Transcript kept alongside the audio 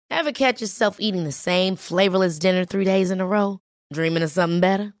Ever catch yourself eating the same flavorless dinner 3 days in a row? Dreaming of something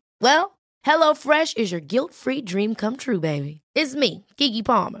better? Well, HelloFresh is your guilt-free dream come true, baby. It's me, Keke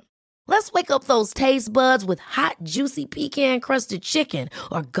Palmer. Let's wake up those taste buds with hot, juicy pecan-crusted chicken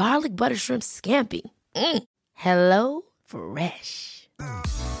or garlic butter shrimp scampi. Hello Fresh.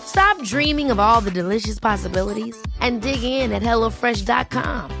 Stop dreaming of all the delicious possibilities and dig in at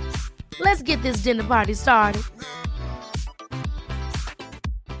HelloFresh.com. Let's get this dinner party started.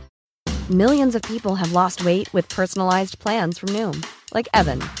 Millions of people have lost weight with personalized plans from Noom. Like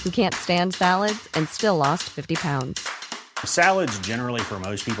Evan, who can't stand salads and still lost 50 pounds. Salads generally for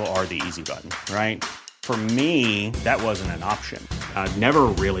most people are the easy button, right? For me, that wasn't an option. I never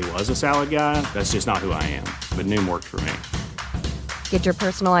really was a salad guy. That's just not who I am. But Noom worked for me. Get your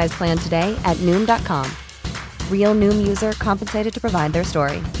personalized plan today at Noom.com. Real Noom user compensated to provide their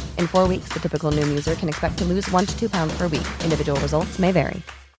story. In 4 weeks, the typical Noom user can expect to lose 1 to 2 pounds per week. Individual results may vary.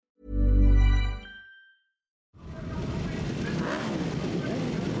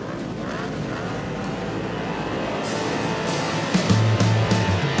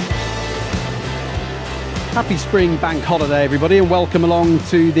 Happy spring bank holiday, everybody, and welcome along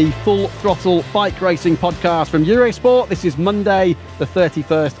to the Full Throttle Bike Racing podcast from Eurosport. This is Monday, the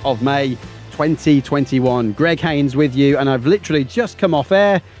 31st of May, 2021. Greg Haynes with you, and I've literally just come off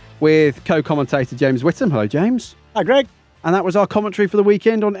air with co-commentator James Whittam. Hello, James. Hi, Greg. And that was our commentary for the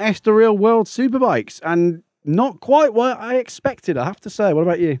weekend on Estoril World Superbikes, and not quite what I expected, I have to say. What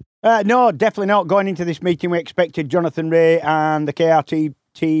about you? No, definitely not. Going into this meeting, we expected Jonathan Rea and the KRT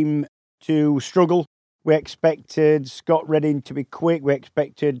team to struggle. We expected Scott Redding to be quick. We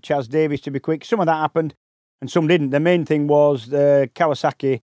expected Chaz Davies to be quick. Some of that happened and some didn't. The main thing was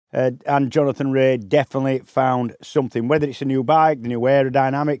Kawasaki and Jonathan Rea definitely found something, whether it's a new bike, the new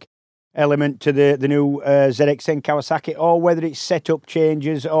aerodynamic element to the new ZXN Kawasaki, or whether it's setup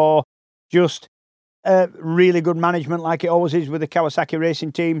changes or just really good management like it always is with the Kawasaki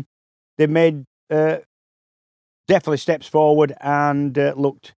racing team. They made definitely steps forward and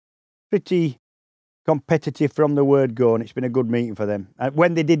looked pretty competitive from the word go, and it's been a good meeting for them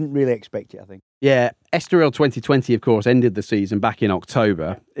when they didn't really expect it, I think. Yeah, Estoril 2020, of course, ended the season back in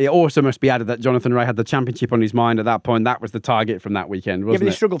October. It also must be added that Jonathan Rea had the championship on his mind at that point. That was the target from that weekend, wasn't it? Yeah,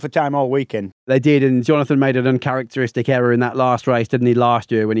 but they struggled for time all weekend. They did, and Jonathan made an uncharacteristic error in that last race, didn't he,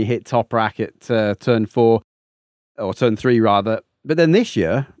 last year when he hit Toprak at turn 4, or turn 3 rather. But then this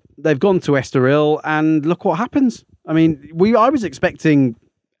year, they've gone to Estoril, and look what happens. I mean, I was expecting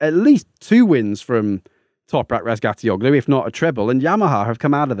at least 2 wins from Toprak Razgatlioglu, if not a treble, and Yamaha have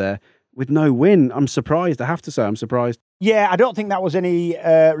come out of there with no win. I'm surprised, I have to say, I'm surprised. Yeah, I don't think that was any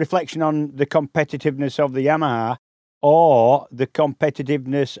reflection on the competitiveness of the Yamaha or the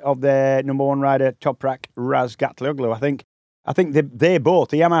competitiveness of their number one rider, Toprak Razgatlioglu. I think they both,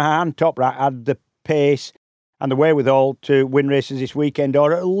 the Yamaha and Toprak, had the pace and the wherewithal to win races this weekend,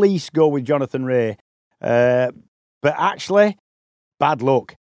 or at least go with Jonathan Rea. But actually, bad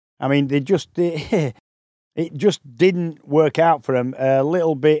luck. I mean, it just didn't work out for them. A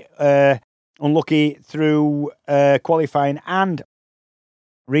little bit unlucky through qualifying, and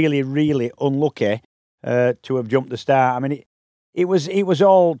really, really unlucky to have jumped the start. I mean, it was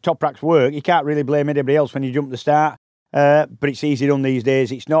all Toprak's work. You can't really blame anybody else when you jump the start. But it's easy done these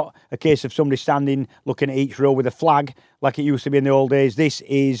days. It's not a case of somebody standing looking at each row with a flag like it used to be in the old days. This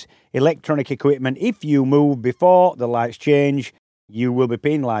is electronic equipment. If you move before the lights change, you will be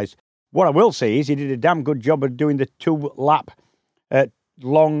penalised. What I will say is he did a damn good job of doing the 2 lap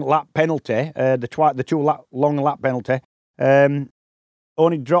long lap penalty, the 2 lap long lap penalty.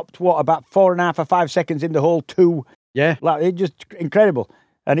 Only dropped, about 4.5 or 5 seconds in the whole 2. Yeah. It's just incredible.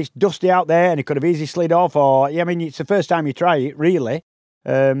 And it's dusty out there, and he could have easily slid off, it's the first time you try it, really.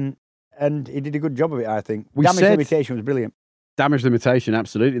 And he did a good job of it, I think. Damage limitation was brilliant. Damage limitation,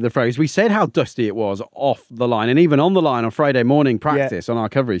 absolutely, the phrase. We said how dusty it was off the line, and even on the line on Friday morning practice on our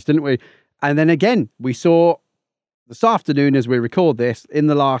coverage, didn't we? And then again, we saw this afternoon, as we record this, in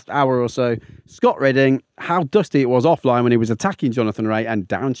the last hour or so, Scott Redding, how dusty it was offline when he was attacking Jonathan Rea, and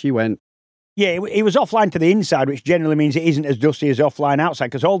down she went. Yeah, it was offline to the inside, which generally means it isn't as dusty as offline outside,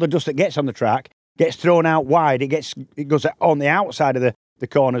 because all the dust that gets on the track gets thrown out wide. It goes on the outside of the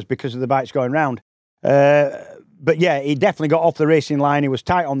corners because of the bikes going round. But yeah, he definitely got off the racing line. He was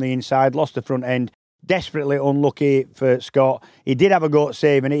tight on the inside, lost the front end. Desperately unlucky for Scott. He did have a go at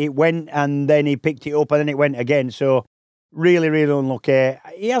saving it. It went, and then he picked it up, and then it went again. So really, really unlucky.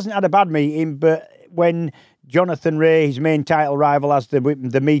 He hasn't had a bad meeting, but when Jonathan Rea, his main title rival, has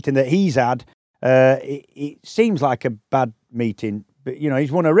the meeting that he's had, it seems like a bad meeting. But,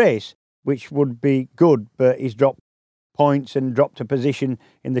 he's won a race, which would be good, but he's dropped points and dropped a position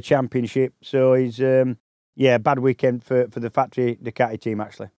in the championship. So he's, bad weekend for the factory Ducati team,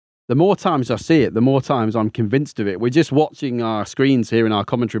 actually. The more times I see it, the more times I'm convinced of it. We're just watching our screens here in our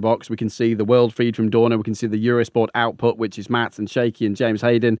commentary box. We can see the world feed from Dorna. We can see the Eurosport output, which is Matt and Shaky and James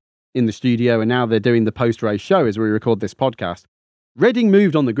Hayden in the studio. And now they're doing the post-race show as we record this podcast. Redding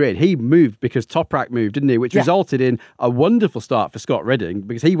moved on the grid. He moved because Toprak moved, didn't he? Which resulted in a wonderful start for Scott Redding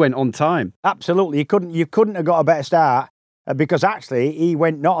because he went on time. Absolutely. You couldn't have got a better start because actually he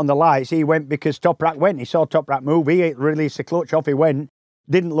went not on the lights. He went because Toprak went. He saw Toprak move. He released the clutch off. He went.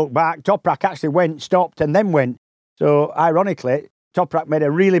 Didn't look back. Toprak actually went, stopped, and then went. So, ironically, Toprak made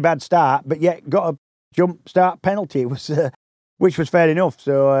a really bad start, but yet got a jump start penalty, which was fair enough.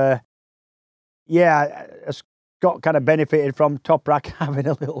 So, Scott kind of benefited from Toprak having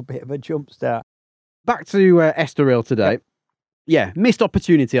a little bit of a jump start. Back to Estoril today. Yeah, missed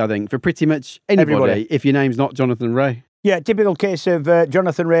opportunity, I think, for pretty much anybody if your name's not Jonathan Rea. Yeah, typical case of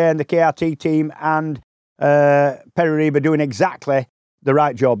Jonathan Rea and the KRT team and Pereira doing exactly the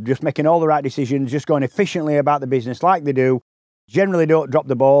right job, just making all the right decisions, just going efficiently about the business like they do. Generally don't drop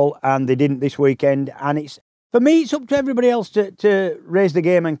the ball, and they didn't this weekend. And it's, for me, it's up to everybody else to raise the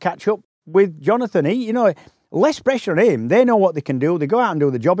game and catch up with Jonathan. Less pressure on him. They know what they can do. They go out and do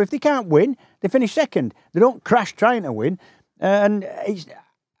the job. If they can't win, they finish second. They don't crash trying to win. And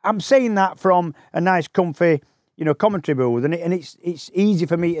I'm saying that from a nice, comfy, commentary booth, and it's easy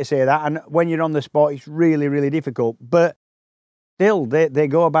for me to say that. And when you're on the spot, it's really, really difficult. But still, they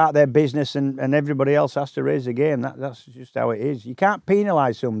go about their business and everybody else has to raise the game. That's just how it is. You can't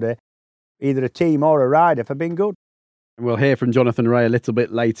penalise somebody, either a team or a rider, for being good. We'll hear from Jonathan Rea a little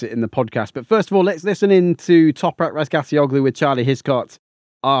bit later in the podcast. But first of all, let's listen in to Toprak Razgatlioglu with Charlie Hiscott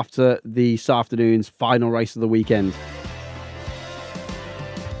after this afternoon's final race of the weekend.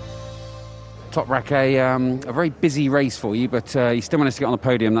 Toprak, a very busy race for you, but you still managed to get on the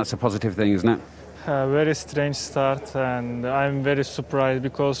podium. That's a positive thing, isn't it? A very strange start, and I'm very surprised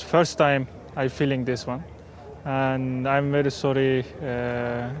because first time I'm feeling this one, and I'm very sorry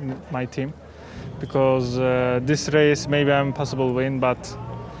my team because this race maybe I'm possible win, but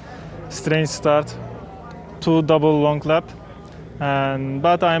strange start, 2 double long lap,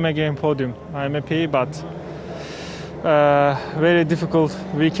 but I'm again podium. I'm happy, but very difficult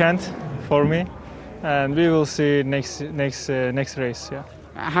weekend for me, and we will see next race. Yeah.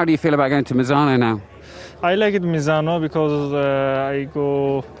 How do you feel about going to Misano now? I like it Misano because I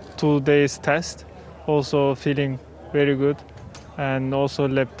go 2 days test, also feeling very good, and also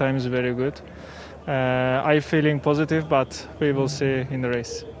lap time is very good. I feeling positive, but we will see in the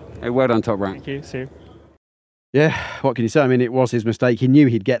race. Hey, well done, Toprak. Thank you. See you. Yeah, what can you say? I mean, it was his mistake. He knew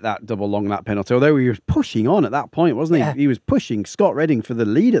he'd get that double long lap penalty, although he was pushing on at that point, wasn't he? Yeah. He was pushing Scott Redding for the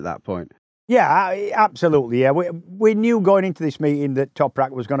lead at that point. Yeah, absolutely. Yeah, we knew going into this meeting that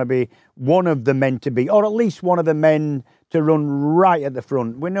Toprak was going to be one of the men to beat, or at least one of the men to run right at the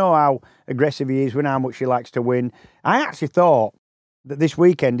front. We know how aggressive he is. We know how much he likes to win. I actually thought that this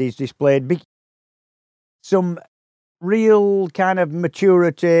weekend he's displayed some real kind of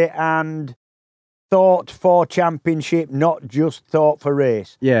maturity and thought for championship, not just thought for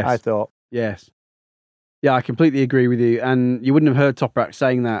race. Yes, I thought. Yes. Yeah, I completely agree with you. And you wouldn't have heard Toprak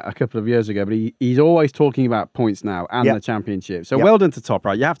saying that a couple of years ago, but he's always talking about points now and the championship. So well done to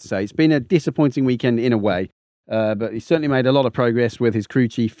Toprak. You have to say, it's been a disappointing weekend in a way, but he certainly made a lot of progress with his crew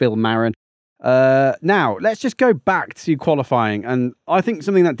chief, Phil Marin. Now, let's just go back to qualifying. And I think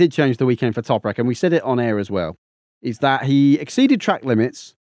something that did change the weekend for Toprak, and we said it on air as well, is that he exceeded track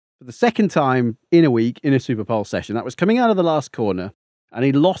limits for the second time in a week in a Superpole session. That was coming out of the last corner, and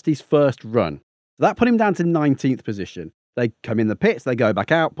he lost his first run. So that put him down to 19th position. They come in the pits, they go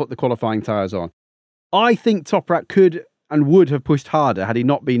back out, put the qualifying tyres on. I think Toprak could and would have pushed harder had he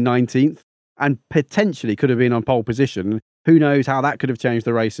not been 19th, and potentially could have been on pole position. Who knows how that could have changed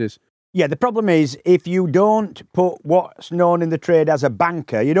the races. Yeah, the problem is if you don't put what's known in the trade as a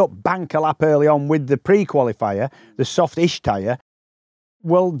banker, you don't bank a lap early on with the pre-qualifier, the soft-ish tyre,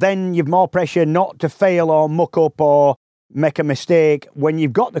 well, then you've more pressure not to fail or muck up or make a mistake when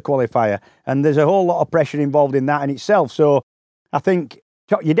you've got the qualifier. And there's a whole lot of pressure involved in that in itself. So I think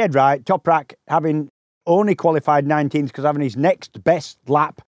you're dead right. Toprak, having only qualified 19th because having his next best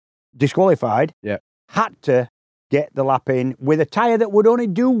lap disqualified, had to get the lap in with a tyre that would only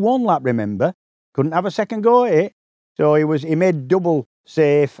do 1 lap, remember. Couldn't have a second go at it. So he made double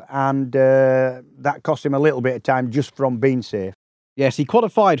safe, and that cost him a little bit of time just from being safe. Yes, he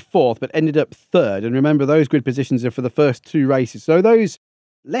qualified 4th, but ended up 3rd. And remember, those grid positions are for the first 2 races. So those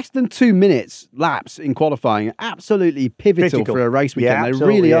less than 2 minutes lapse in qualifying are absolutely pivotal Critical. for a race weekend. Yeah, They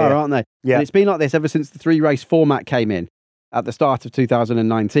absolutely, really are, yeah. aren't they? Yeah. And it's been like this ever since the 3-race format came in at the start of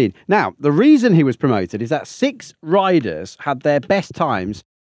 2019. Now, the reason he was promoted is that 6 riders had their best times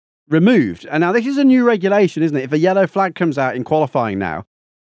removed. And now this is a new regulation, isn't it? If a yellow flag comes out in qualifying now,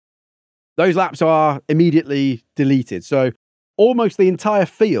 those laps are immediately deleted. So almost the entire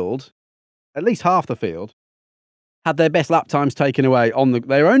field, at least half the field, had their best lap times taken away on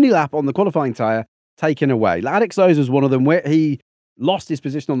their only lap on the qualifying tyre taken away. Alex Lowes was one of them, where he lost his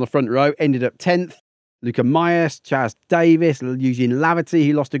position on the front row, ended up 10th. Luca Myers, Chaz Davis, Eugene Laverty,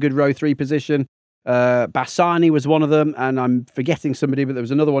 he lost a good row 3 position. Bassani was one of them, and I'm forgetting somebody, but there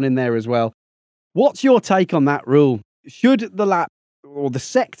was another one in there as well. What's your take on that rule? Should the lap, or the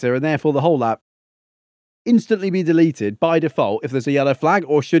sector, and therefore the whole lap, instantly be deleted by default if there's a yellow flag,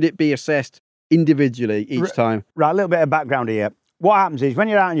 or should it be assessed individually each time? Right, a little bit of background here. What happens is when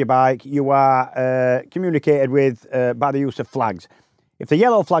you're out on your bike, you are communicated with by the use of flags. If the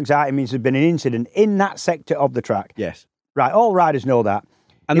yellow flag's out, it means there's been an incident in that sector of the track. Yes. Right, all riders know that.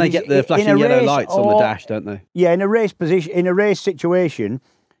 And If they it's get the in flashing a yellow race lights on the dash, don't they? Yeah, in a race position, in a race situation,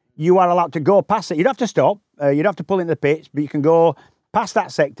 you are allowed to go past it. You'd have to stop. You'd have to pull into the pits, but you can go past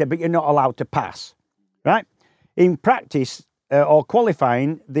that sector, but you're not allowed to pass. Right? In practice or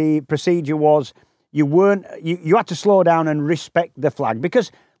qualifying, the procedure was you had to slow down and respect the flag,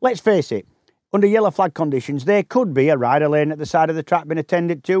 because let's face it, under yellow flag conditions, there could be a rider lane at the side of the track being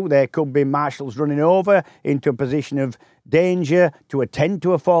attended to. There could be marshals running over into a position of danger to attend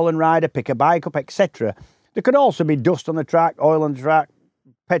to a fallen rider, pick a bike up, etc. There could also be dust on the track, oil on the track,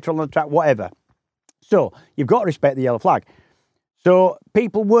 petrol on the track, whatever. So you've got to respect the yellow flag. So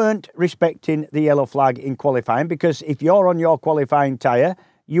people weren't respecting the yellow flag in qualifying, because if you're on your qualifying tyre,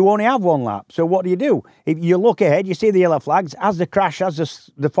 you only have one lap. So what do? If you look ahead, you see the yellow flags. As the crash,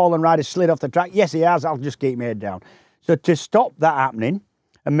 as the fallen rider slid off the track, yes, he has, I'll just keep my head down. So to stop that happening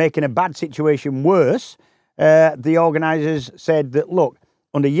and making a bad situation worse, the organisers said that, look,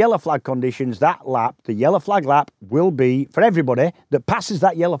 under yellow flag conditions, that lap, the yellow flag lap, will be, for everybody that passes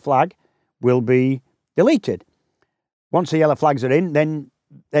that yellow flag, will be deleted. Once the yellow flags are in, then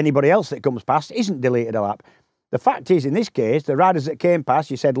anybody else that comes past isn't deleted a lap. The fact is, in this case, the riders that came past,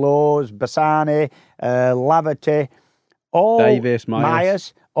 you said Lowes, Bassani, Laverty, all Davis,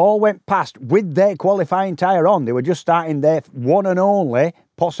 Myers, all went past with their qualifying tyre on. They were just starting their one and only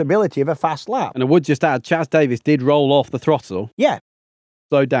possibility of a fast lap. And I would just add, Chaz Davis did roll off the throttle. Yeah.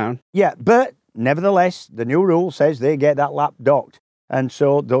 Slowed down. Yeah, but nevertheless, the new rule says they get that lap docked. And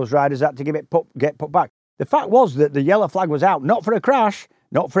so those riders had to get put back. The fact was that the yellow flag was out, not for a crash,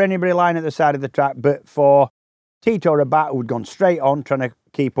 not for anybody lying at the side of the track, but for Tito Rabat, who'd gone straight on, trying to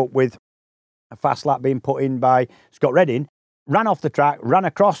keep up with a fast lap being put in by Scott Redding, ran off the track, ran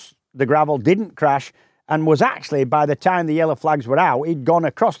across the gravel, didn't crash, and was actually, by the time the yellow flags were out, he'd gone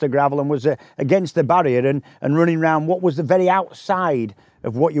across the gravel and was against the barrier and running around what was the very outside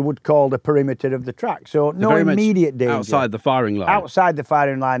of what you would call the perimeter of the track. So no immediate danger. Outside the firing line. Outside the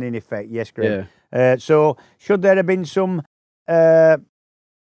firing line, in effect, yes, Graham. Yeah. So should there have been some,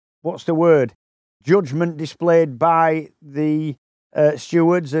 what's the word, judgment displayed by the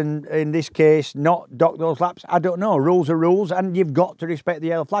stewards, and in this case not dock those laps? I don't know. Rules are rules, and you've got to respect the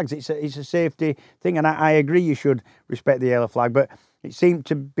yellow flags. It's a safety thing, and I agree you should respect the yellow flag, but it seemed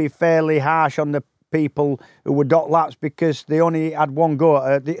to be fairly harsh on the people who were dock laps because they only had one go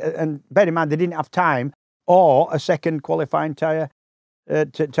and bear in mind they didn't have time or a second qualifying tyre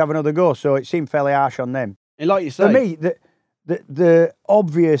to have another go, so it seemed fairly harsh on them. And like you say, for me, the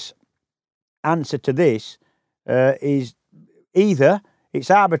obvious answer to this is either it's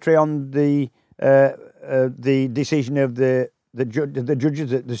arbitrary on the decision of the judges,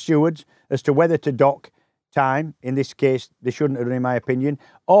 the stewards, as to whether to dock time. In this case, they shouldn't have, in my opinion,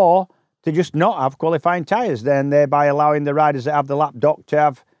 or to just not have qualifying tyres, then thereby allowing the riders that have the lap docked to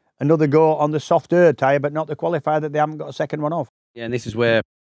have another go on the softer tyre, but not the qualifier that they haven't got a second one off. Yeah, and this is where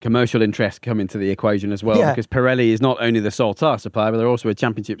commercial interests come into the equation as well, because Pirelli is not only the sole tyre supplier, but they're also a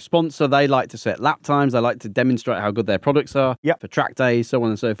championship sponsor. They like to set lap times. They like to demonstrate how good their products are for track days, so on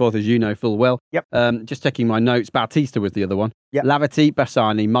and so forth, as you know full well. Just checking my notes, Bautista was the other one. Laverty,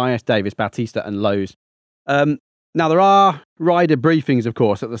 Bassani, Myers, Davis, Bautista and Lowes. Now, there are rider briefings, of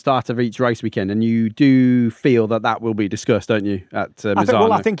course, at the start of each race weekend, and you do feel that will be discussed, don't you, at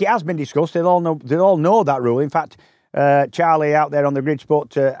Misano? I think it has been discussed. They all know that rule. In fact, Charlie out there on the grid spoke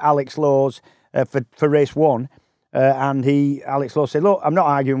to Alex Lowes for race one, and Alex Lowes said, look, I'm not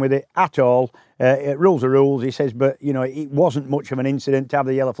arguing with it at all. Rules are rules, he says, but it wasn't much of an incident to have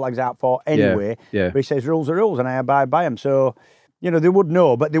the yellow flags out for anyway. Yeah. But he says rules are rules, and I abide by them. So they would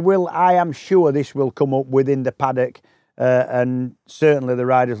know, but they will. I am sure this will come up within the paddock, and certainly the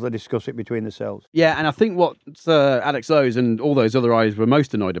riders will discuss it between themselves. Yeah, and I think what Alex Lowe's and all those other riders were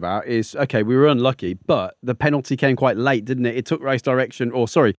most annoyed about is, okay, we were unlucky, but the penalty came quite late, didn't it? It took race direction,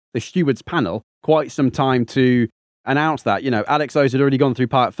 the stewards panel, quite some time to announce that. Alex Lowe's had already gone through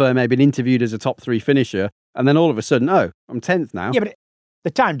Parc Fermé, been interviewed as a top 3 finisher, and then all of a sudden, I'm 10th now. Yeah, but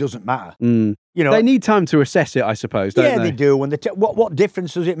the time doesn't matter. They need time to assess it, I suppose, don't they? Yeah, they do. And what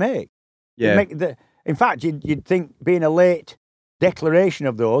difference does it make? Yeah. In fact, you'd think being a late declaration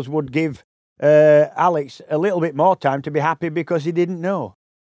of those would give Alex a little bit more time to be happy because he didn't know.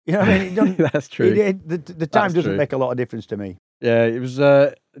 You know what I mean? It doesn't, That's true. The time doesn't make a lot of difference to me. Yeah, it was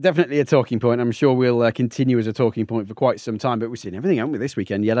definitely a talking point. I'm sure we'll continue as a talking point for quite some time, but we've seen everything, haven't we, this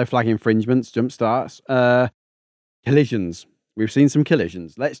weekend? Yellow flag infringements, jump starts, collisions. We've seen some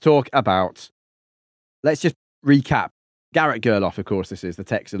collisions. Let's just recap. Garrett Gerloff, of course, this is the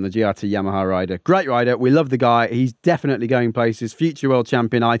Texan, the GRT Yamaha rider. Great rider. We love the guy. He's definitely going places. Future world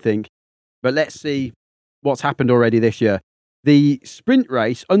champion, I think. But let's see what's happened already this year. The sprint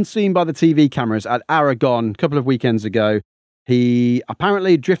race, unseen by the TV cameras at Aragon a couple of weekends ago, he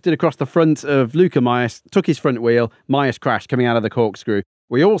apparently drifted across the front of Luca Myers, took his front wheel. Myers crashed coming out of the corkscrew.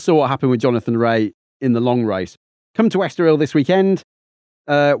 We all saw what happened with Jonathan Rea in the long race. Come to Estoril this weekend.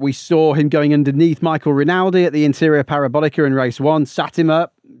 We saw him going underneath Michael Rinaldi at the Interior Parabolica in race 1, sat him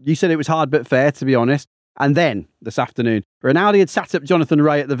up. You said it was hard but fair, to be honest. And then, this afternoon, Rinaldi had sat up Jonathan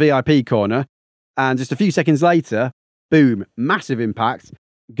Rea at the VIP corner, and just a few seconds later, boom, massive impact.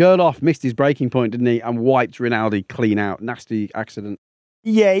 Gerloff missed his braking point, didn't he, and wiped Rinaldi clean out. Nasty accident.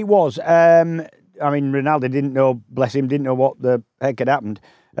 Yeah, it was. Rinaldi didn't know, bless him, didn't know what the heck had happened.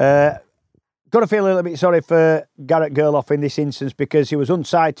 Got to feel a little bit sorry for Garrett Gerloff in this instance because he was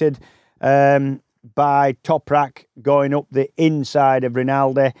unsighted by Toprak going up the inside of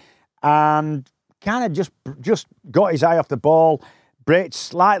Rinaldi and kind of just got his eye off the ball, braked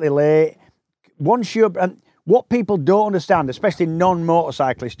slightly late. And what people don't understand, especially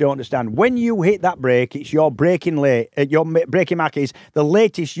non-motorcyclists don't understand, when you hit that brake, it's your braking late. Your braking mark is the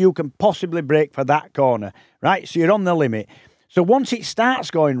latest you can possibly brake for that corner, right? So you're on the limit. So once it starts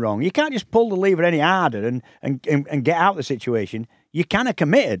going wrong, you can't just pull the lever any harder and get out of the situation. You're kind of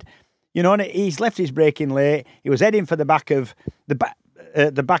committed, and he's left his braking late. He was heading for the back of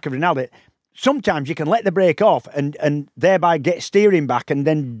Rinaldi. Sometimes you can let the brake off and thereby get steering back and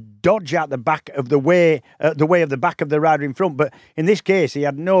then dodge out the back of the way of the back of the rider in front. But in this case, he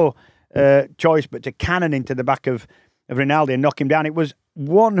had no choice but to cannon into the back of Rinaldi and knock him down. It was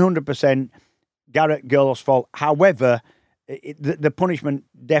 100% Garrett Gerloff's fault. However, the punishment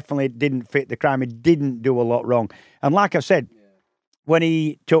definitely didn't fit the crime. He didn't do a lot wrong. And like I said, when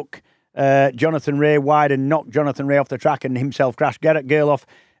he took Jonathan Rea wide and knocked Jonathan Rea off the track and himself crashed, Garrett Gerloff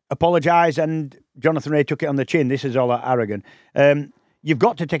apologised and Jonathan Rea took it on the chin. This is all at Aragon. You've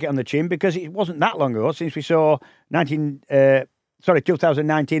got to take it on the chin because it wasn't that long ago since we saw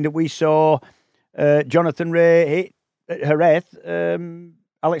 2019 that we saw Jonathan Rea hit Jerez,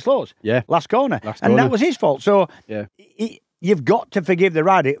 Alex Lowe's. Yeah. Last corner. And that was his fault. So yeah. You've got to forgive the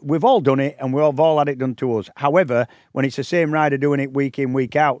rider. We've all done it and we've all had it done to us. However, when it's the same rider doing it week in,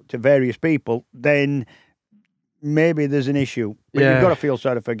 week out to various people, then maybe there's an issue. But you've got to feel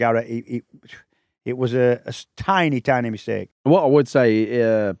sorry for Garrett. It was a tiny, tiny mistake. What I would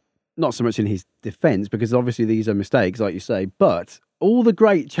say, not so much in his defence, because obviously these are mistakes, like you say, but all the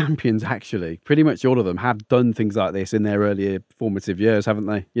great champions, actually, pretty much all of them have done things like this in their earlier formative years, haven't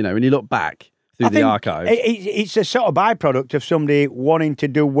they? When you look back through the archives. It's a sort of byproduct of somebody wanting to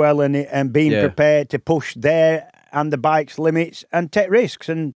do well and being prepared to push their and the bike's limits and take risks.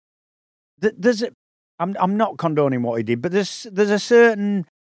 And I'm not condoning what he did, but there's a certain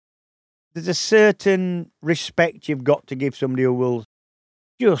respect you've got to give somebody who will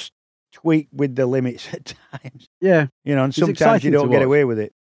just tweak with the limits at times. Yeah. And sometimes you don't get away with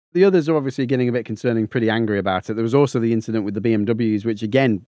it. The others are obviously getting a bit concerning, pretty angry about it. There was also the incident with the BMWs, which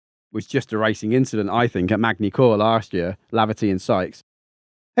again was just a racing incident, I think, at Magny Cours last year, Laverty and Sykes.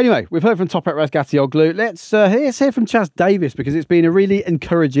 Anyway, we've heard from Toprak Razgatlioglu. Let's hear from Chaz Davies, because it's been a really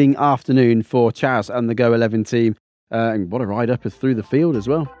encouraging afternoon for Chaz and the Go 11 team. And what a ride up through the field as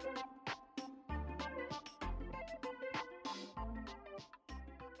well.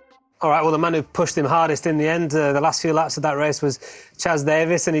 All right, well, the man who pushed him hardest in the end, the last few laps of that race, was Chaz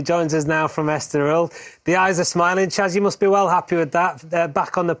Davies, and he joins us now from Estoril. The eyes are smiling. Chaz, you must be well happy with that.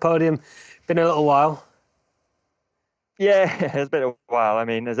 Back on the podium, been a little while. Yeah, it's been a while. I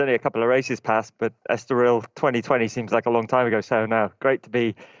mean, there's only a couple of races past, but Estoril 2020 seems like a long time ago. So, no, great to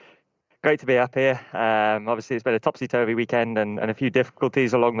be great to be up here. Obviously, it's been a topsy-turvy weekend and a few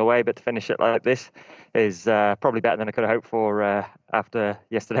difficulties along the way, but to finish it like this is probably better than I could have hoped for after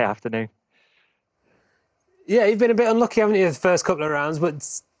yesterday afternoon. Yeah, you've been a bit unlucky, haven't you, the first couple of rounds,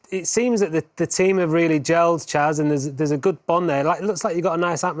 but it seems that the team have really gelled, Chaz, and there's a good bond there. It looks like you've got a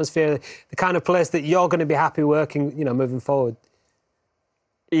nice atmosphere, the kind of place that you're going to be happy working, moving forward.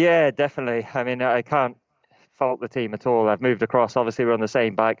 Yeah, definitely. I mean, I can't fault the team at all. I've moved across. Obviously, we're on the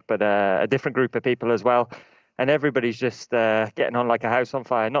same bike, but a different group of people as well. And everybody's just getting on like a house on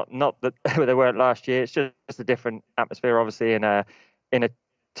fire. Not that they weren't last year. It's just a different atmosphere, obviously, in a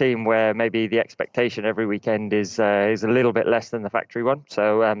team where maybe the expectation every weekend is a little bit less than the factory one.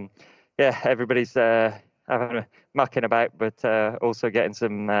 So everybody's having mucking about, but also getting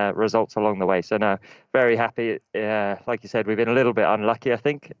some results along the way. So no, very happy. Like you said, we've been a little bit unlucky, I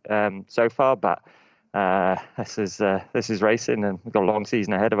think, so far, but this is racing, and we've got a long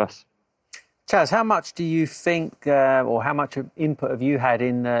season ahead of us. Chaz, how much do you think, or how much input have you had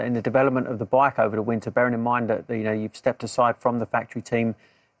in the development of the bike over the winter? Bearing in mind that you've stepped aside from the factory team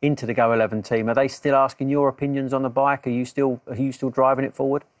into the Go 11 team, are they still asking your opinions on the bike? Are you still driving it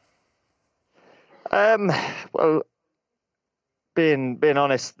forward? Well, being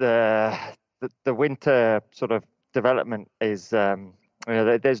honest, the winter sort of development is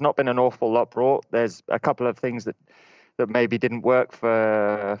there's not been an awful lot brought. There's a couple of things that maybe didn't work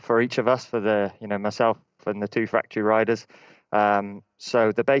for each of us, for the myself and the two factory riders.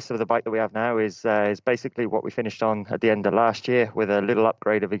 So the base of the bike that we have now is basically what we finished on at the end of last year, with a little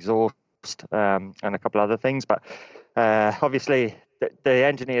upgrade of exhaust and a couple other things. But obviously the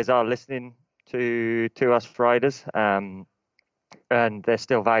engineers are listening to us riders, and they're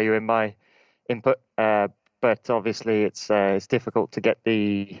still valuing my input. But obviously it's difficult to get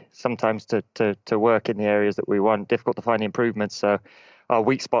sometimes to work in the areas that we want. Difficult to find the improvements. So our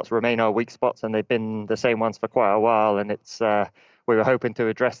weak spots remain our weak spots, and they've been the same ones for quite a while. And we were hoping to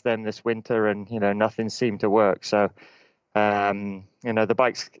address them this winter, and nothing seemed to work. So the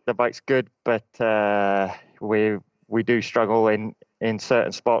bike's good, but we do struggle in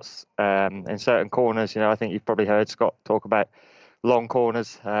certain spots, in certain corners. I think you've probably heard Scott talk about long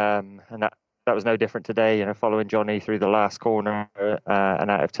corners, and that was no different today. Following Johnny through the last corner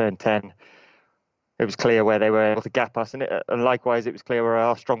and out of turn 10. It was clear where they were able to gap us, and likewise it was clear where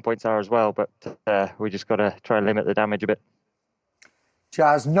our strong points are as well, but we just got to try and limit the damage a bit.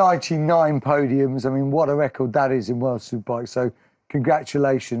 Chaz, 99 podiums. I mean, what a record that is in World Superbike, so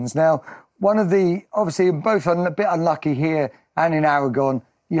congratulations. Now, obviously both a bit unlucky here and in Aragon,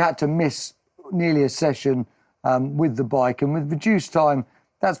 you had to miss nearly a session with the bike, and with reduced time,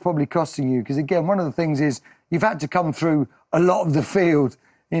 that's probably costing you, because again, one of the things is you've had to come through a lot of the field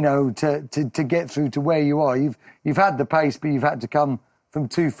to get through to where you are. You've had the pace, but you've had to come from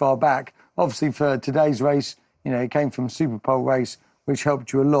too far back. Obviously, for today's race, it came from Superpole race, which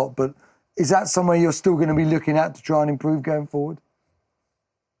helped you a lot. But is that somewhere you're still going to be looking at to try and improve going forward?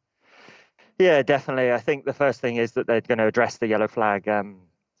 Yeah, definitely. I think the first thing is that they're going to address the yellow flag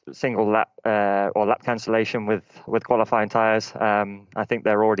single lap or lap cancellation with qualifying tyres. I think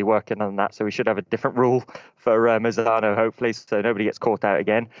they're already working on that, so we should have a different rule for Misano, hopefully, so nobody gets caught out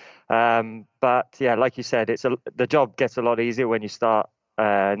again. But yeah, like you said, the job gets a lot easier when you start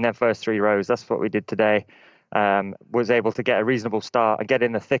in their first three rows. That's what we did today. Was able to get a reasonable start and get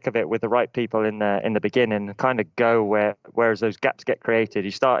in the thick of it with the right people in the beginning, and kind of go whereas those gaps get created.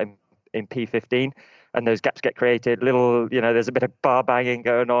 You start in P15. And those gaps get created. There's a bit of bar banging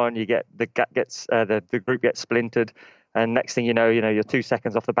going on. You get the gap gets the group gets splintered, and next thing you know, you're 2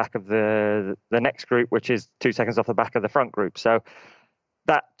 seconds off the back of the next group, which is 2 seconds off the back of the front group. So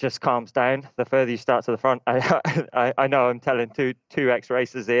that just calms down the further you start to the front. I know I'm telling two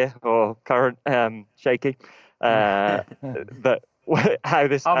ex-racers here, or current shaky, but how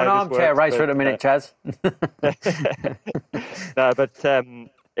this. I'm an armchair racer at the minute, Chaz. No, but.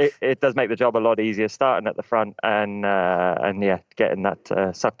 It does make the job a lot easier starting at the front and getting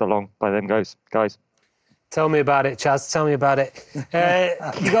that sucked along by them guys. Tell me about it, Chaz. Tell me about it. You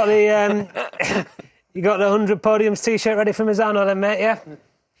got the 100 podiums T-shirt ready for Misano, then, mate? Yeah.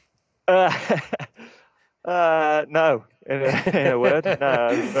 No, in a word,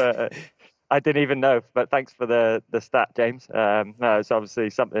 no. But I didn't even know. But thanks for the stat, James. No, it's obviously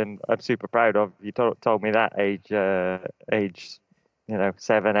something I'm super proud of. You told me that age.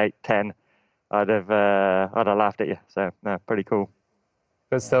 7, 8, 10, I'd have laughed at you. So no, pretty cool.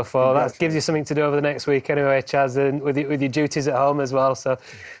 Good stuff. Well, that gives you something to do over the next week anyway, Chaz, and with your duties at home as well. So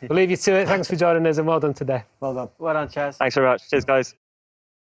we'll leave you to it. Thanks for joining us, and well done today. Well done. Well done, Chaz. Thanks very much. Cheers, guys.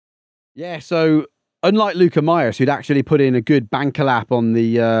 Yeah, so unlike Luca Myers, who'd actually put in a good banker lap on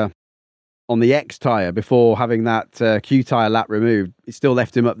the on the X tyre before having that Q tyre lap removed. It still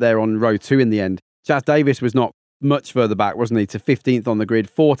left him up there on row 2 in the end. Chaz Davies was not much further back, wasn't he, to 15th on the grid,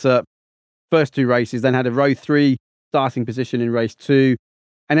 fought up first 2 races, then had a row 3 starting position in race 2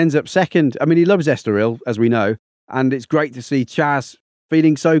 and ends up second. I mean, he loves Estoril, as we know, and it's great to see Chaz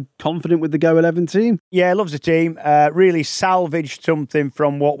feeling so confident with the Go 11 team. Yeah, loves the team. Really salvaged something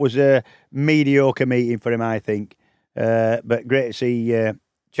from what was a mediocre meeting for him, I think. But great to see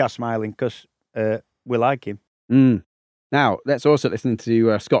Chaz smiling because we like him. Now, let's also listen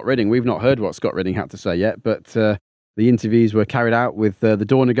to Scott Redding. We've not heard what Scott Redding had to say yet, but the interviews were carried out with the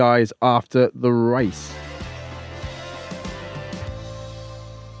Dorna guys after the race.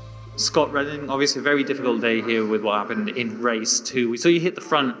 Scott Redding, obviously a very difficult day here with what happened in race 2. So you hit the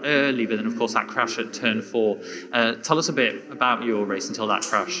front early, but then of course that crash at turn 4. Tell us a bit about your race until that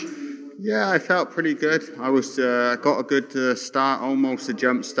crash. Yeah, I felt pretty good. I was got a good start, almost a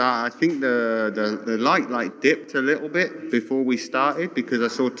jump start. I think the light dipped a little bit before we started because I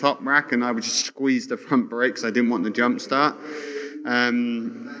saw Top Rack and I would just squeeze the front brakes. I didn't want the jump start.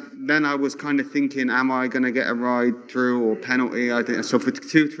 Then I was kind of thinking, am I going to get a ride through or penalty? So for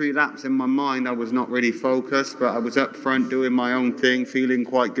 2-3 laps in my mind, I was not really focused, but I was up front doing my own thing, feeling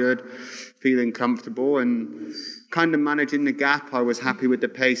quite good, feeling comfortable and kind of managing the gap. I was happy with the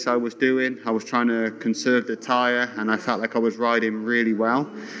pace I was doing. I was trying to conserve the tyre and I felt like I was riding really well.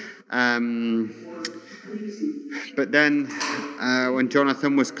 But then when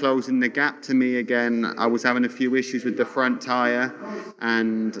Jonathan was closing the gap to me again, I was having a few issues with the front tyre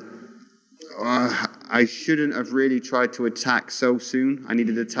and I shouldn't have really tried to attack so soon. I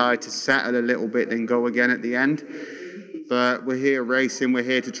needed the tyre to settle a little bit then go again at the end. But we're here racing, we're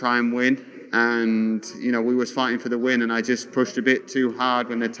here to try and win. And, you know, we was fighting for the win and I just pushed a bit too hard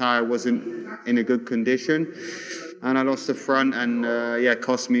when the tyre wasn't in a good condition. And I lost the front and,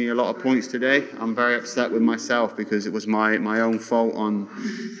 cost me a lot of points today. I'm very upset with myself because it was my own fault on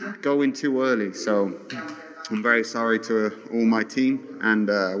going too early. So I'm very sorry to all my team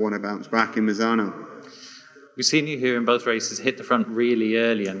and I want to bounce back in Misano. We've seen you here in both races hit the front really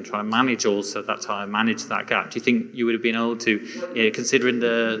early and try and manage also that time, manage that gap. Do you think you would have been able to, considering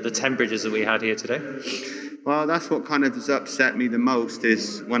the temperatures that we had here today? Well, that's what kind of has upset me the most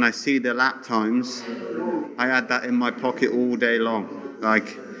is when I see the lap times, I had that in my pocket all day long.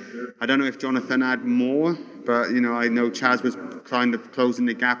 Like, I don't know if Jonathan had more, but, you know, I know Chaz was kind of closing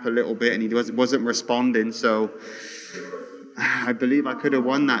the gap a little bit and he wasn't responding, so I believe I could have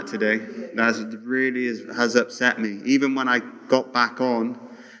won that today. That really has upset me. Even when I got back on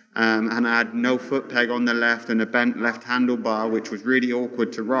and I had no foot peg on the left and a bent left handlebar, which was really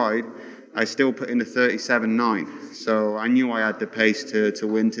awkward to ride, I still put in a 37.9. So I knew I had the pace to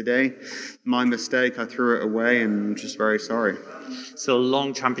win today. My mistake, I threw it away and I'm just very sorry. So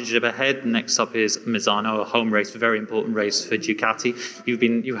long championship ahead. Next up is Misano, a home race, a very important race for Ducati.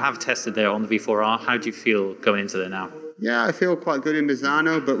 You have tested there on the V4R. How do you feel going into there now? Yeah, I feel quite good in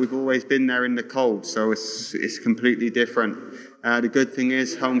Misano, but we've always been there in the cold, so it's completely different. The good thing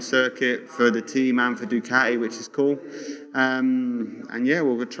is home circuit for the team and for Ducati, which is cool.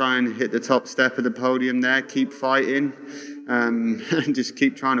 We'll try and hit the top step of the podium there, keep fighting, and just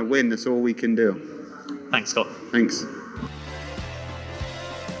keep trying to win. That's all we can do. Thanks, Scott. Thanks.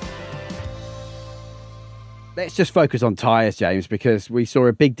 Let's just focus on tyres, James, because we saw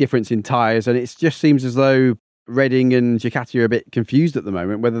a big difference in tyres, and it just seems as though Redding and Ducati are a bit confused at the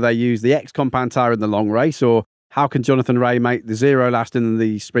moment, whether they use the X compound tyre in the long race or how can Jonathan Rea make the zero last in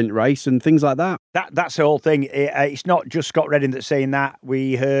the sprint race and things like that. That's the whole thing. It's not just Scott Redding that's saying that.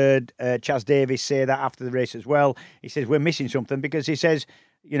 We heard Chaz Davies say that after the race as well. He says we're missing something because he says,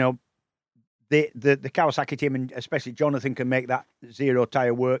 you know, the Kawasaki team and especially Jonathan can make that zero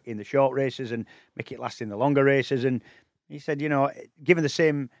tyre work in the short races and make it last in the longer races. And he said, you know, given the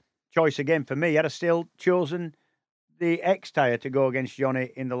same choice again for me, I'd have still chosen the X tyre to go against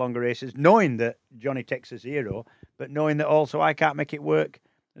Johnny in the longer races, knowing that Johnny takes a zero, but knowing that also I can't make it work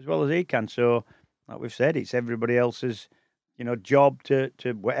as well as he can. So, like we've said, it's everybody else's, you know, job to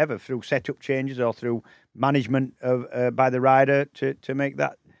whatever, through setup changes or through management of by the rider to make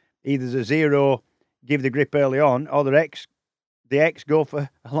that either the zero give the grip early on or the X go for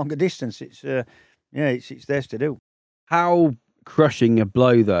a longer distance. It's theirs to do. How crushing a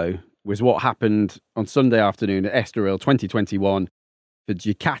blow, though, was what happened on Sunday afternoon at Estoril 2021 for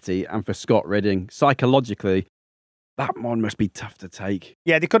Ducati and for Scott Redding. Psychologically, that one must be tough to take.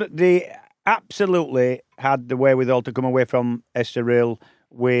 Yeah, they absolutely had the wherewithal to come away from Estoril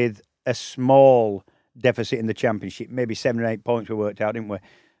with a small deficit in the championship. Maybe 7 or 8 points we worked out, didn't we?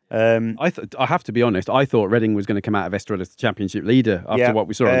 I have to be honest, I thought Redding was going to come out of Estoril as the championship leader after what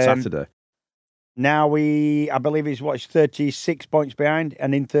we saw on Saturday. Now I believe he's 36 points behind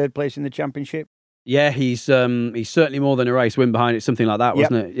and in third place in the championship. Yeah, he's certainly more than a race win behind it, something like that,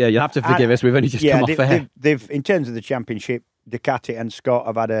 wasn't it? Yeah, you'll have to forgive us. We've only just come off air. They've in terms of the championship, Ducati and Scott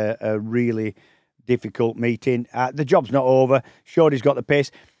have had a really difficult meeting. The job's not over. Shorty's got the pace,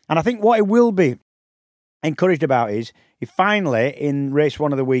 and I think what he will be encouraged about is he finally in race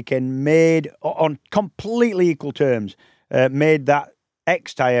one of the weekend made on completely equal terms made that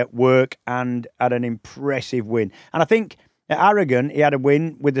X tyre work and had an impressive win. And I think at Aragon, he had a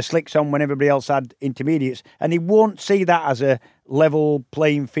win with the slicks on when everybody else had intermediates, and he won't see that as a level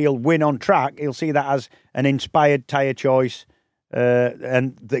playing field win on track. He'll see that as an inspired tyre choice,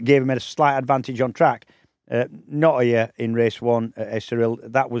 and that gave him a slight advantage on track. Not here in race one at Estoril.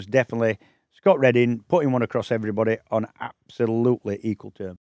 That was definitely Scott Redding putting one across everybody on absolutely equal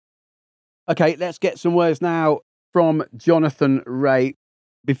terms. Okay, let's get some words now from Jonathan Rea.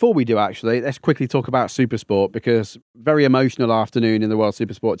 Before we do, actually, let's quickly talk about Supersport, because very emotional afternoon in the World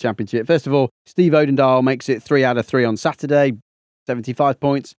Supersport Championship. First of all, Steve Odendaal makes it 3 out of 3 on Saturday, 75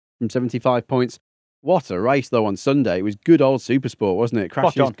 points from 75 points. What a race, though, on Sunday. It was good old Supersport, wasn't it?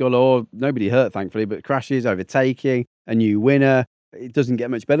 Crashes galore, nobody hurt, thankfully, but crashes, overtaking, a new winner. It doesn't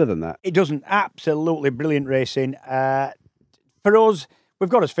get much better than that. It doesn't. Absolutely brilliant racing. For us, we've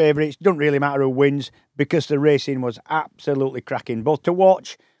got as favourites. Doesn't really matter who wins because the racing was absolutely cracking. Both to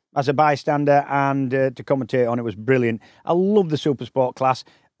watch as a bystander and to commentate on, it was brilliant. I love the Supersport class.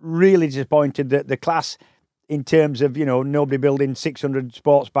 Really disappointed that the class, in terms of, nobody building 600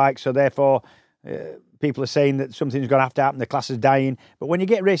 sports bikes, so therefore people are saying that something's going to have to happen, the class is dying. But when you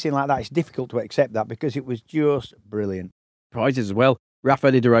get racing like that, it's difficult to accept that because it was just brilliant. Prizes as well.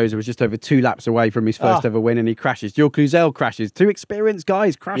 Rafael de Rosa was just over 2 laps away from his first ever win, and he crashes. Jules Cluzel crashes. 2 experienced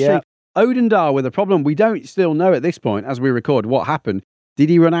guys crashing. Yeah. Odendaal with a problem. We don't still know at this point, as we record, what happened. Did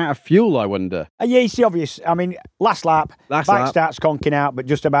he run out of fuel, I wonder? Yeah, it's the obvious. I mean, last lap, bike starts conking out, but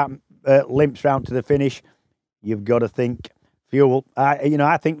just about limps round to the finish. You've got to think fuel.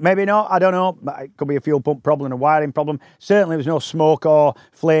 I think maybe not. I don't know. It could be a fuel pump problem, a wiring problem. Certainly, there was no smoke or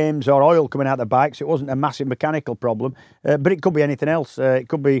flames or oil coming out of the bike, so it wasn't a massive mechanical problem. But it could be anything else. It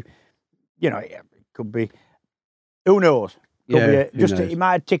could be, it could be. Who knows? He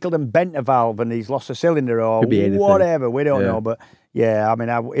might have tickled and bent a valve, and he's lost a cylinder or whatever. We don't know. But yeah, I mean,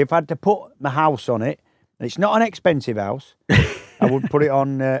 if I had to put my house on it, and it's not an expensive house, I would put it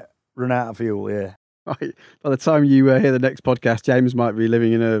on run out of fuel. Yeah. Right. By the time you hear the next podcast, James might be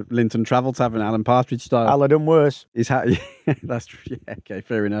living in a Linton Travel Tavern, Alan Partridge style. I'll have done worse. That's true. Yeah, okay,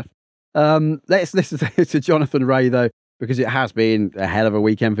 fair enough. Let's listen to Jonathan Rea, though, because it has been a hell of a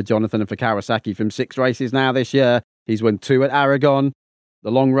weekend for Jonathan and for Kawasaki. From 6 races now this year, he's won 2 at Aragon,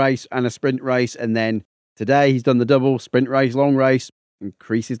 the long race and a sprint race, and then today he's done the double, sprint race, long race,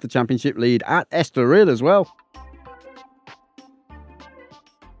 increases the championship lead at Estoril as well.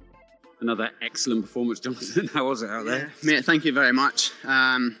 Another excellent performance, Jonathan. How was it out there? Yeah, mate, thank you very much.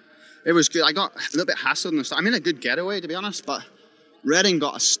 It was good. I got a little bit hassled in the start. I mean, a good getaway, to be honest, but Redding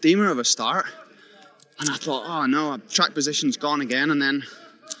got a steamer of a start. And I thought, oh no, track position's gone again. And then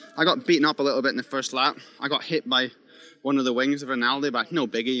I got beaten up a little bit in the first lap. I got hit by one of the wings of Rinaldi, but no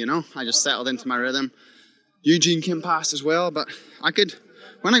biggie, I just settled into my rhythm. Eugene came past as well, but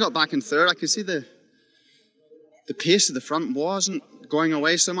when I got back in third, I could see the pace of the front wasn't going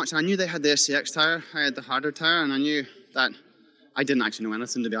away so much. I knew they had the SCX tyre, I had the harder tyre, and I knew that I didn't actually know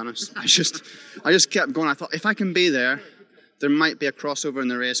anything, to be honest. I just kept going. I thought, if I can be there might be a crossover in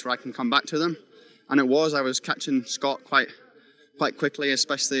the race where I can come back to them. And it was. I was catching Scott quite quickly,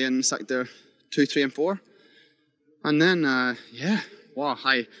 especially in sector 2, 3 and 4. And then, I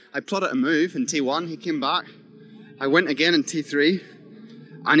plotted a move in T1. He came back. I went again in T3,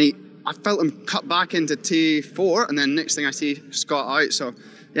 and I felt him cut back into T4, and then next thing I see Scott out. So,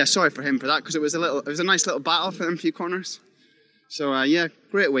 yeah, sorry for him for that, because it was a nice little battle for them few corners. So,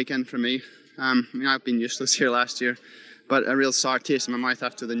 great weekend for me. I've been useless here last year, but a real sour taste in my mouth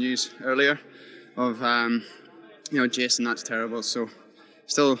after the news earlier of, Jason, that's terrible. So,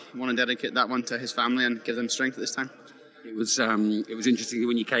 still want to dedicate that one to his family and give them strength at this time. It was interesting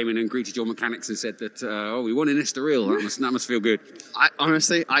when you came in and greeted your mechanics and said that, we won in Estoril. That must feel good.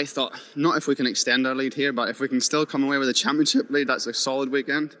 I thought, not if we can extend our lead here, but if we can still come away with a championship lead, that's a solid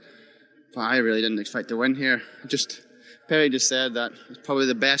weekend. But I really didn't expect to win here. Perry just said that it's probably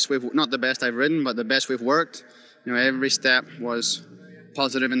the best not the best I've ridden, but the best we've worked. Every step was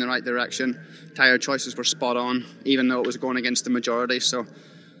positive in the right direction. Tyre choices were spot on, even though it was going against the majority. So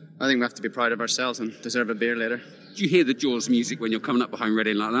I think we have to be proud of ourselves and deserve a beer later. Do you hear the Jaws music when you're coming up behind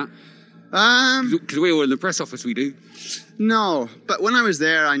Redding like that? Because we all in the press office, we do. No, but when I was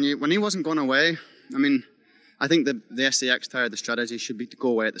there, I knew when he wasn't going away. I mean, I think the SCX tyre, the strategy should be to go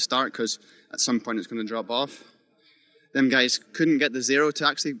away at the start because at some point it's going to drop off. Them guys couldn't get the zero to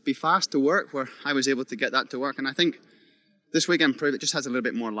actually be fast to work, where I was able to get that to work. And I think this weekend proved it just has a little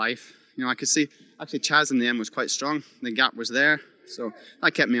bit more life. You know, I could see actually Chaz in the end was quite strong. The gap was there, so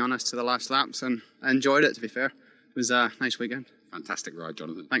that kept me honest to the last laps, and I enjoyed it. To be fair, it was a nice weekend. Fantastic ride,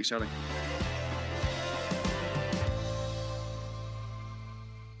 Jonathan. Thanks, Charlie.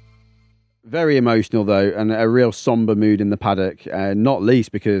 Very emotional, though, and a real somber mood in the paddock, not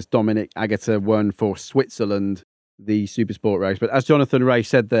least because Dominic Agata won for Switzerland the Supersport race. But as Jonathan Ray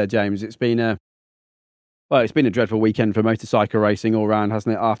said there, James, it's been a dreadful weekend for motorcycle racing all round,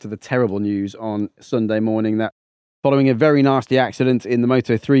 hasn't it? After the terrible news on Sunday morning that following a very nasty accident in the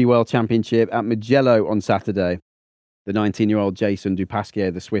Moto3 World Championship at Mugello on Saturday, the 19-year-old Jason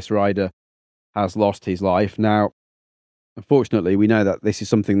Dupasquier, the Swiss rider, has lost his life. Now, unfortunately, we know that this is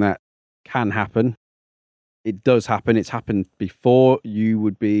something that can happen. It does happen. It's happened before. You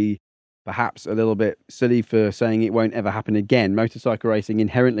would be perhaps a little bit silly for saying it won't ever happen again. Motorcycle racing,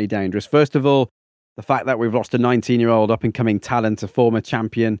 inherently dangerous. First of all, the fact that we've lost a 19-year-old up-and-coming talent, a former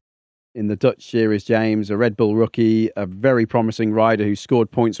champion in the Dutch series, James, a Red Bull rookie, a very promising rider who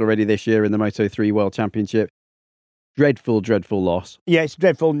scored points already this year in the Moto3 World Championship. Dreadful, dreadful loss. Yeah, it's a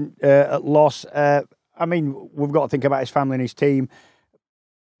dreadful loss. I mean, we've got to think about his family and his team,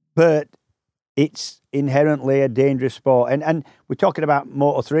 but it's inherently a dangerous sport. And we're talking about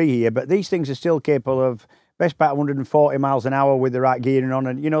Moto3 here, but these things are still capable of best part 140 miles an hour with the right gearing on.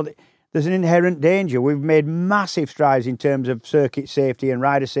 And, you know, there's an inherent danger. We've made massive strides in terms of circuit safety and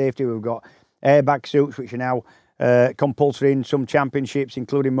rider safety. We've got airbag suits, which are now compulsory in some championships,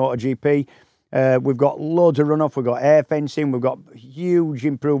 including MotoGP. We've got loads of runoff. We've got air fencing. We've got huge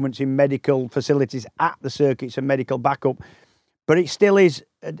improvements in medical facilities at the circuits and medical backup. But it still is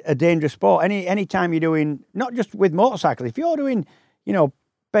a dangerous sport. Any time you're doing, not just with motorcycles, if you're doing, you know,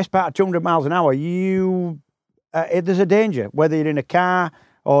 best part of 200 miles an hour, there's a danger, whether you're in a car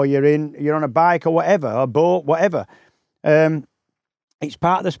or you're on a bike or whatever, a boat, whatever. It's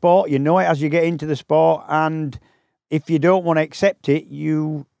part of the sport. You know it as you get into the sport, and if you don't want to accept it,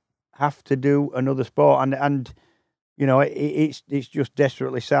 you have to do another sport. And you know, it's just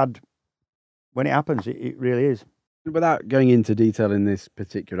desperately sad when it happens. It really is. Without going into detail in this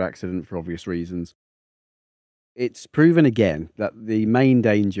particular accident for obvious reasons, it's proven again that the main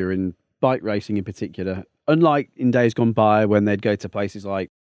danger in bike racing in particular, unlike in days gone by when they'd go to places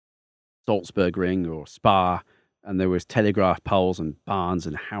like Salzburg Ring or Spa and there was telegraph poles and barns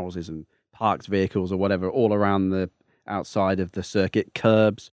and houses and parked vehicles or whatever all around the outside of the circuit,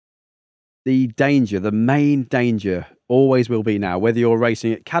 curbs. The danger, the main danger always will be now, whether you're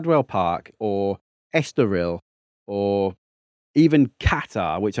racing at Cadwell Park or Estoril or even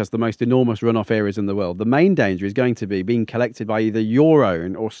Qatar, which has the most enormous runoff areas in the world, the main danger is going to be being collected by either your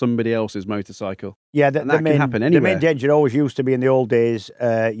own or somebody else's motorcycle. Yeah, that can happen anywhere. The main danger always used to be in the old days,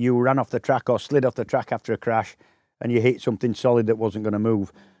 you ran off the track or slid off the track after a crash and you hit something solid that wasn't going to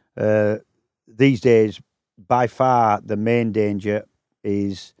move. These days, by far, the main danger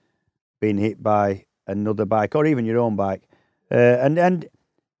is being hit by another bike or even your own bike. And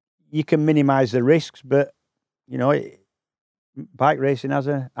you can minimise the risks, but, you know, bike racing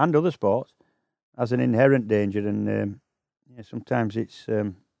and other sports has an inherent danger, and sometimes it's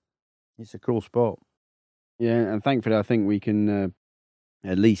a cruel sport. Yeah, and thankfully, I think we can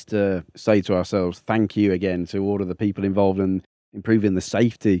at least say to ourselves, thank you again to all of the people involved in improving the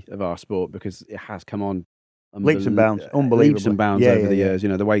safety of our sport, because it has come on leaps and bounds, unbelievable leaps and bounds over the years. You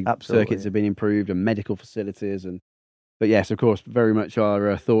know, the way circuits have been improved and medical facilities and. But yes, of course, very much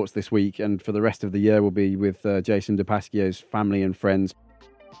our thoughts this week and for the rest of the year will be with Jason Dupasquier's family and friends.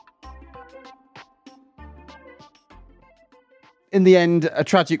 In the end, a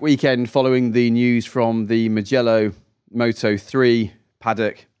tragic weekend following the news from the Mugello Moto3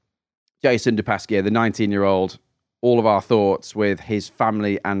 paddock. Jason Dupasquier, the 19-year-old, all of our thoughts with his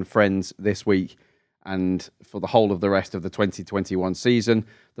family and friends this week and for the whole of the rest of the 2021 season.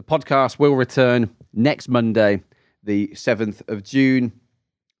 The podcast will return next Monday, the 7th of June.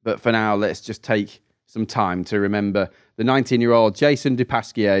 But for now, let's just take some time to remember the 19-year-old Jason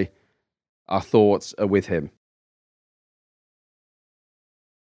Dupasquier. Our thoughts are with him.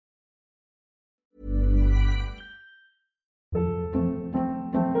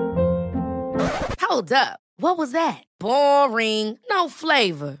 Hold up. What was that? Boring. No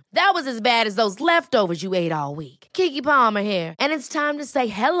flavor. That was as bad as those leftovers you ate all week. Keke Palmer here, and it's time to say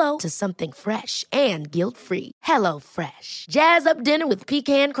hello to something fresh and guilt-free. Hello Fresh. Jazz up dinner with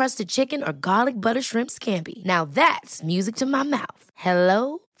pecan-crusted chicken or garlic butter shrimp scampi. Now that's music to my mouth.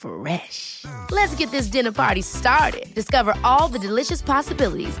 Hello Fresh. Let's get this dinner party started. Discover all the delicious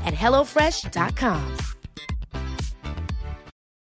possibilities at HelloFresh.com.